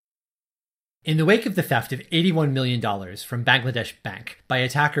In the wake of the theft of $81 million from Bangladesh Bank by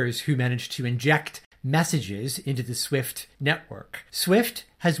attackers who managed to inject messages into the SWIFT network, SWIFT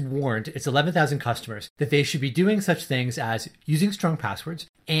has warned its 11,000 customers that they should be doing such things as using strong passwords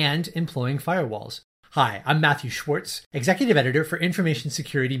and employing firewalls. Hi, I'm Matthew Schwartz, Executive Editor for Information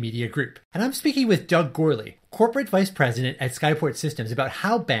Security Media Group, and I'm speaking with Doug Gourley, Corporate Vice President at Skyport Systems, about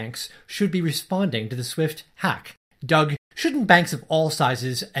how banks should be responding to the SWIFT hack. Doug, shouldn't banks of all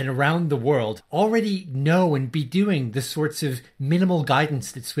sizes and around the world already know and be doing the sorts of minimal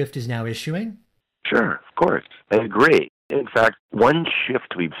guidance that SWIFT is now issuing? Sure, of course. I agree. In fact, one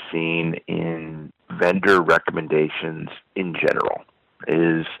shift we've seen in vendor recommendations in general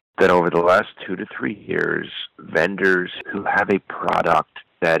is that over the last 2 to 3 years, vendors who have a product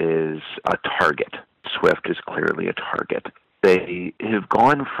that is a target, SWIFT is clearly a target, they have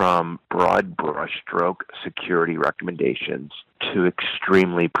gone from broad brushstroke security recommendations to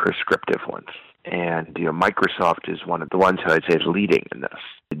extremely prescriptive ones. And, Microsoft is one of the ones who I'd say is leading in this.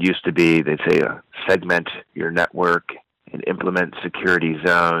 It used to be, they'd say, segment your network and implement security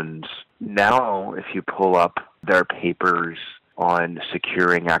zones. Now, if you pull up their papers on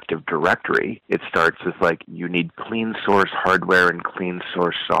securing Active Directory, it starts with you need clean source hardware and clean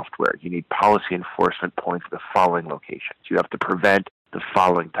source software. You need policy enforcement points at the following locations. You have to prevent the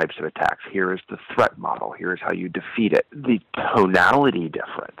following types of attacks. Here is the threat model. Here is how you defeat it. The tonality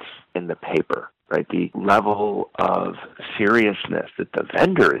difference in the paper, right? The level of seriousness that the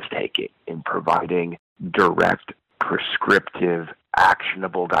vendor is taking in providing direct, prescriptive,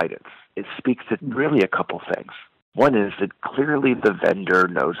 actionable guidance. It speaks to really a couple things. One is that clearly the vendor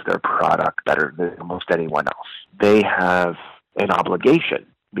knows their product better than almost anyone else. They have an obligation,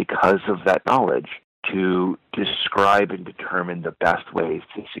 because of that knowledge, to describe and determine the best ways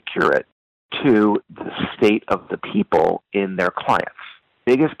to secure it to the state of the people in their clients.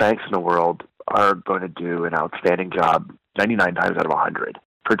 Biggest banks in the world are going to do an outstanding job 99 times out of 100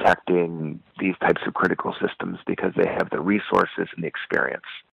 protecting these types of critical systems because they have the resources and the experience.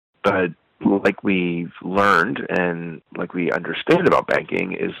 But like we've learned and like we understand about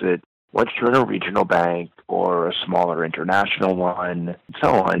banking is that once you're in a regional bank or a smaller international one, and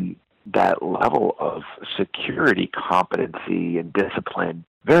so on, that level of security competency and discipline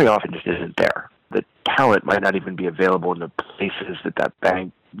very often just isn't there. The talent might not even be available in the places that that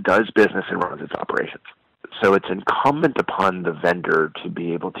bank does business and runs its operations. So it's incumbent upon the vendor to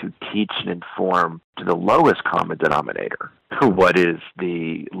be able to teach and inform to the lowest common denominator what is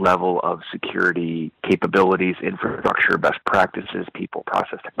the level of security capabilities, infrastructure, best practices, people,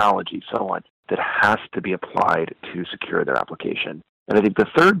 process, technology, so on, that has to be applied to secure their application. And I think the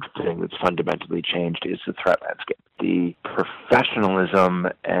third thing that's fundamentally changed is the threat landscape. The professionalism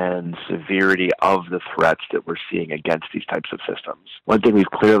and severity of the threats that we're seeing against these types of systems. One thing we've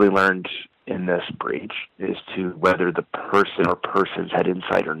clearly learned in this breach is to whether the person or persons had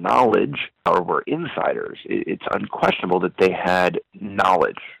insider knowledge or were insiders. It's unquestionable that they had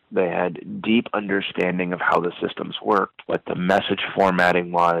knowledge. They had deep understanding of how the systems worked, what the message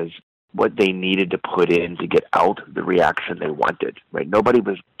formatting was, what they needed to put in to get out the reaction they wanted. Right? Nobody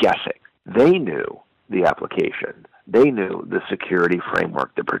was guessing. They knew the application. They knew the security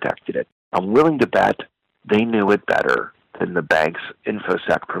framework that protected it. I'm willing to bet they knew it better than the bank's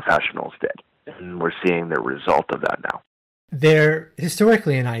InfoSec professionals did. And we're seeing the result of that now. There,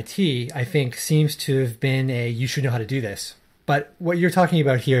 historically in IT, I think seems to have been a you should know how to do this. But what you're talking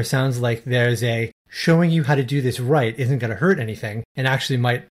about here sounds like there's a showing you how to do this right isn't going to hurt anything and actually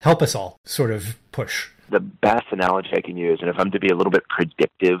might help us all sort of push. The best analogy I can use, and if I'm to be a little bit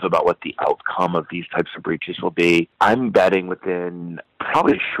predictive about what the outcome of these types of breaches will be, I'm betting within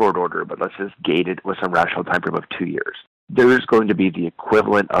probably short order, but let's just gate it with some rational time frame of 2 years. There's going to be the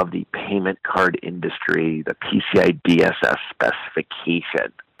equivalent of the payment card industry, the PCI DSS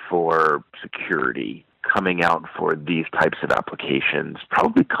specification for security coming out for these types of applications,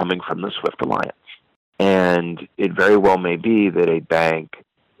 probably coming from the SWIFT Alliance. And it very well may be that a bank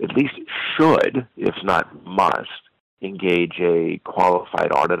at least should, if not must, engage a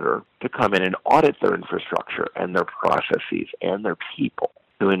qualified auditor to come in and audit their infrastructure and their processes and their people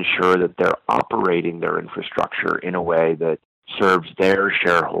to ensure that they're operating their infrastructure in a way that serves their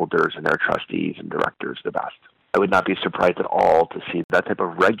shareholders and their trustees and directors the best. I would not be surprised at all to see that type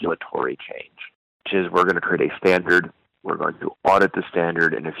of regulatory change, which is we're going to create a standard, we're going to audit the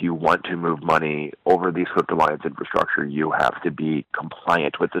standard, and if you want to move money over the SWIFT Alliance infrastructure, you have to be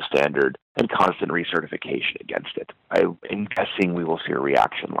compliant with the standard and constant recertification against it. I'm guessing we will see a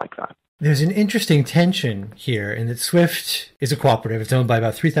reaction like that. There's an interesting tension here in that SWIFT is a cooperative. It's owned by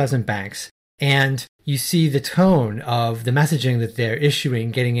about 3,000 banks. And you see the tone of the messaging that they're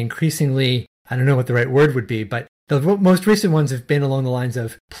issuing getting increasingly I don't know what the right word would be, but the most recent ones have been along the lines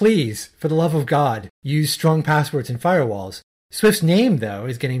of, please, for the love of God, use strong passwords and firewalls. Swift's name, though,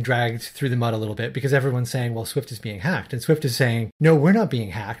 is getting dragged through the mud a little bit because everyone's saying, well, Swift is being hacked. And Swift is saying, no, we're not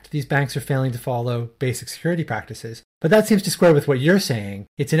being hacked. These banks are failing to follow basic security practices. But that seems to square with what you're saying.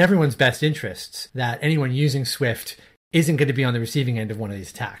 It's in everyone's best interests that anyone using Swift isn't going to be on the receiving end of one of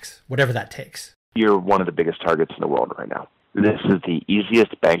these attacks, whatever that takes. You're one of the biggest targets in the world right now. This is the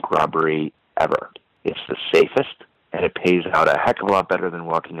easiest bank robbery ever. It's the safest, and it pays out a heck of a lot better than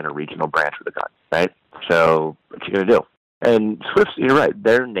walking in a regional branch with a gun, right? So what you going to do? And Swift, you're right,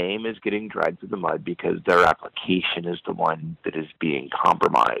 their name is getting dragged through the mud because their application is the one that is being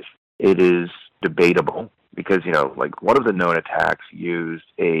compromised. It is debatable because, one of the known attacks used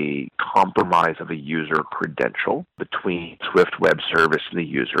a compromise of a user credential between Swift Web Service and the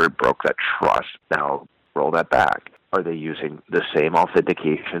user. It broke that trust. Now, roll that back. Are they using the same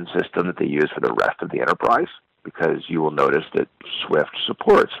authentication system that they use for the rest of the enterprise? Because you will notice that Swift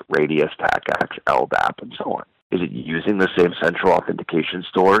supports Radius, TACACS, LDAP, and so on. Is it using the same central authentication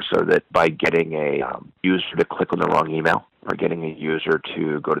store so that by getting a user to click on the wrong email or getting a user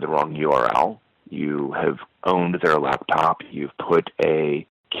to go to the wrong URL, you have owned their laptop, you've put a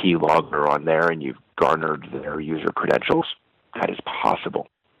keylogger on there, and you've garnered their user credentials? That is possible.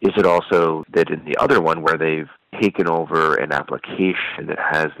 Is it also that in the other one where they've taken over an application that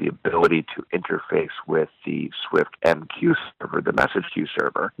has the ability to interface with the Swift MQ server, the message queue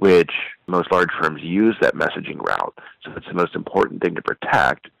server, which most large firms use that messaging route. So it's the most important thing to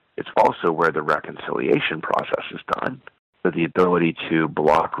protect. It's also where the reconciliation process is done. So the ability to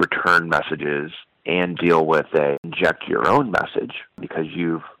block return messages and deal with inject your own message because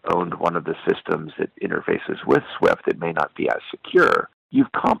you've owned one of the systems that interfaces with Swift that may not be as secure.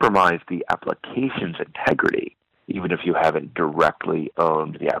 You've compromised the application's integrity, even if you haven't directly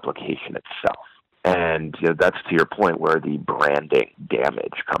owned the application itself. And that's to your point where the branding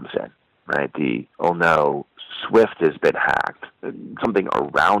damage comes in, right? Oh no, Swift has been hacked. Something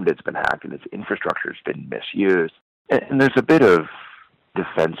around it's been hacked and its infrastructure has been misused. And there's a bit of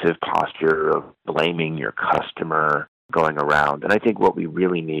defensive posture of blaming your customer going around. And I think what we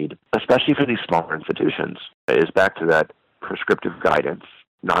really need, especially for these smaller institutions, is back to that prescriptive guidance,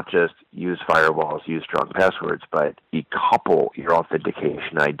 not just use firewalls, use strong passwords, but decouple your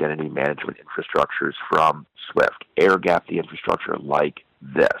authentication identity management infrastructures from Swift. Air gap the infrastructure like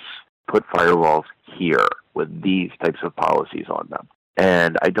this. Put firewalls here with these types of policies on them.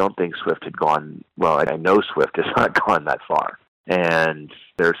 And I don't think Swift had gone, well, I know Swift has not gone that far. And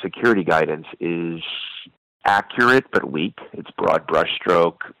their security guidance is accurate but weak. It's broad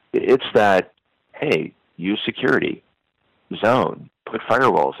brushstroke. It's that, hey, use security. Zone, put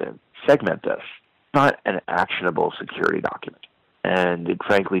firewalls in, segment this. It's not an actionable security document. And it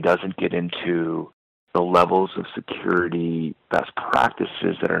frankly doesn't get into the levels of security best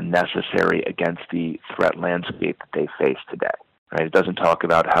practices that are necessary against the threat landscape that they face today. Right? It doesn't talk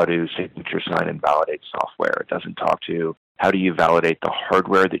about how to signature sign and validate software. It doesn't talk to how do you validate the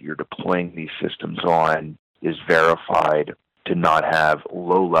hardware that you're deploying these systems on is verified to not have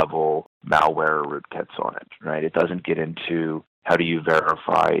low-level malware rootkits on it, right? It doesn't get into how do you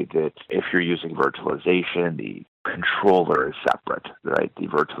verify that if you're using virtualization, the controller is separate, right? The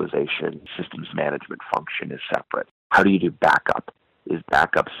virtualization systems management function is separate. How do you do backup? Is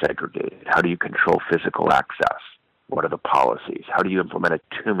backup segregated? How do you control physical access? What are the policies? How do you implement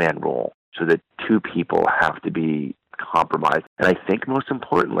a two-man rule so that two people have to be compromised? And I think most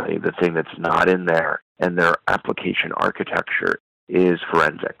importantly, the thing that's not in there and their application architecture is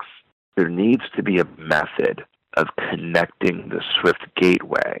forensics. There needs to be a method of connecting the Swift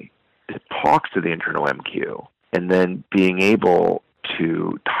gateway that talks to the internal MQ and then being able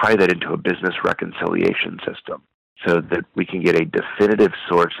to tie that into a business reconciliation system so that we can get a definitive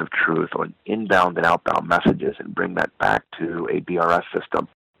source of truth on inbound and outbound messages and bring that back to a BRS system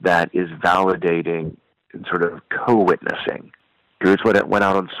that is validating and sort of co-witnessing. Here's what went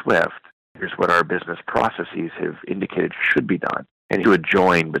out on Swift. Here's what our business processes have indicated should be done. And do a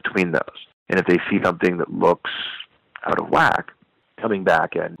join between those. And if they see something that looks out of whack, coming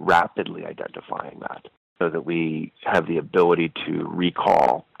back and rapidly identifying that so that we have the ability to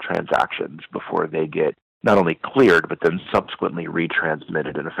recall transactions before they get not only cleared, but then subsequently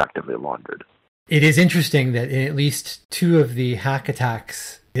retransmitted and effectively laundered. It is interesting that in at least two of the hack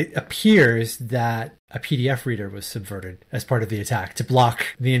attacks, it appears that a PDF reader was subverted as part of the attack to block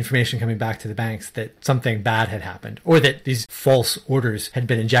the information coming back to the banks that something bad had happened or that these false orders had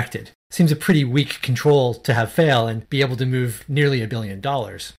been injected. Seems a pretty weak control to have fail and be able to move nearly $1 billion.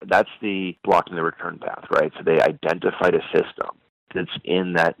 That's the blocking the return path, right? So they identified a system that's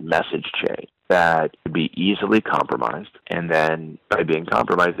in that message chain that could be easily compromised. And then by being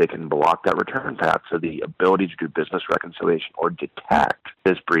compromised, they can block that return path. So the ability to do business reconciliation or detect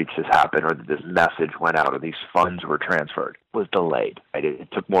this breach has happened or that this message went out or these funds were transferred was delayed. Right? It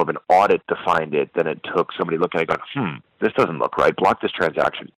took more of an audit to find it than it took somebody looking at it going, this doesn't look right. Block this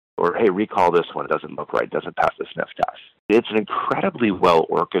transaction. Or, hey, recall this one. It doesn't look right. It doesn't pass the sniff test. It's an incredibly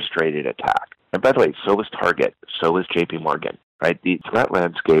well-orchestrated attack. And by the way, so is Target. So is JP Morgan. Right? The threat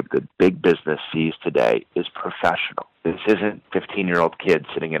landscape that big business sees today is professional. This isn't 15-year-old kids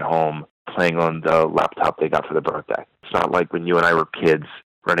sitting at home playing on the laptop they got for their birthday. It's not like when you and I were kids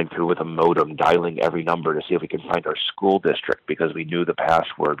running through with a modem, dialing every number to see if we can find our school district because we knew the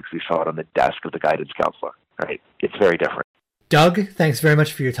password because we saw it on the desk of the guidance counselor. Right? It's very different. Doug, thanks very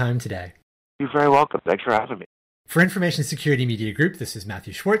much for your time today. You're very welcome. Thanks for having me. For Information Security Media Group, this is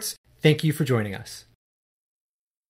Matthew Schwartz. Thank you for joining us.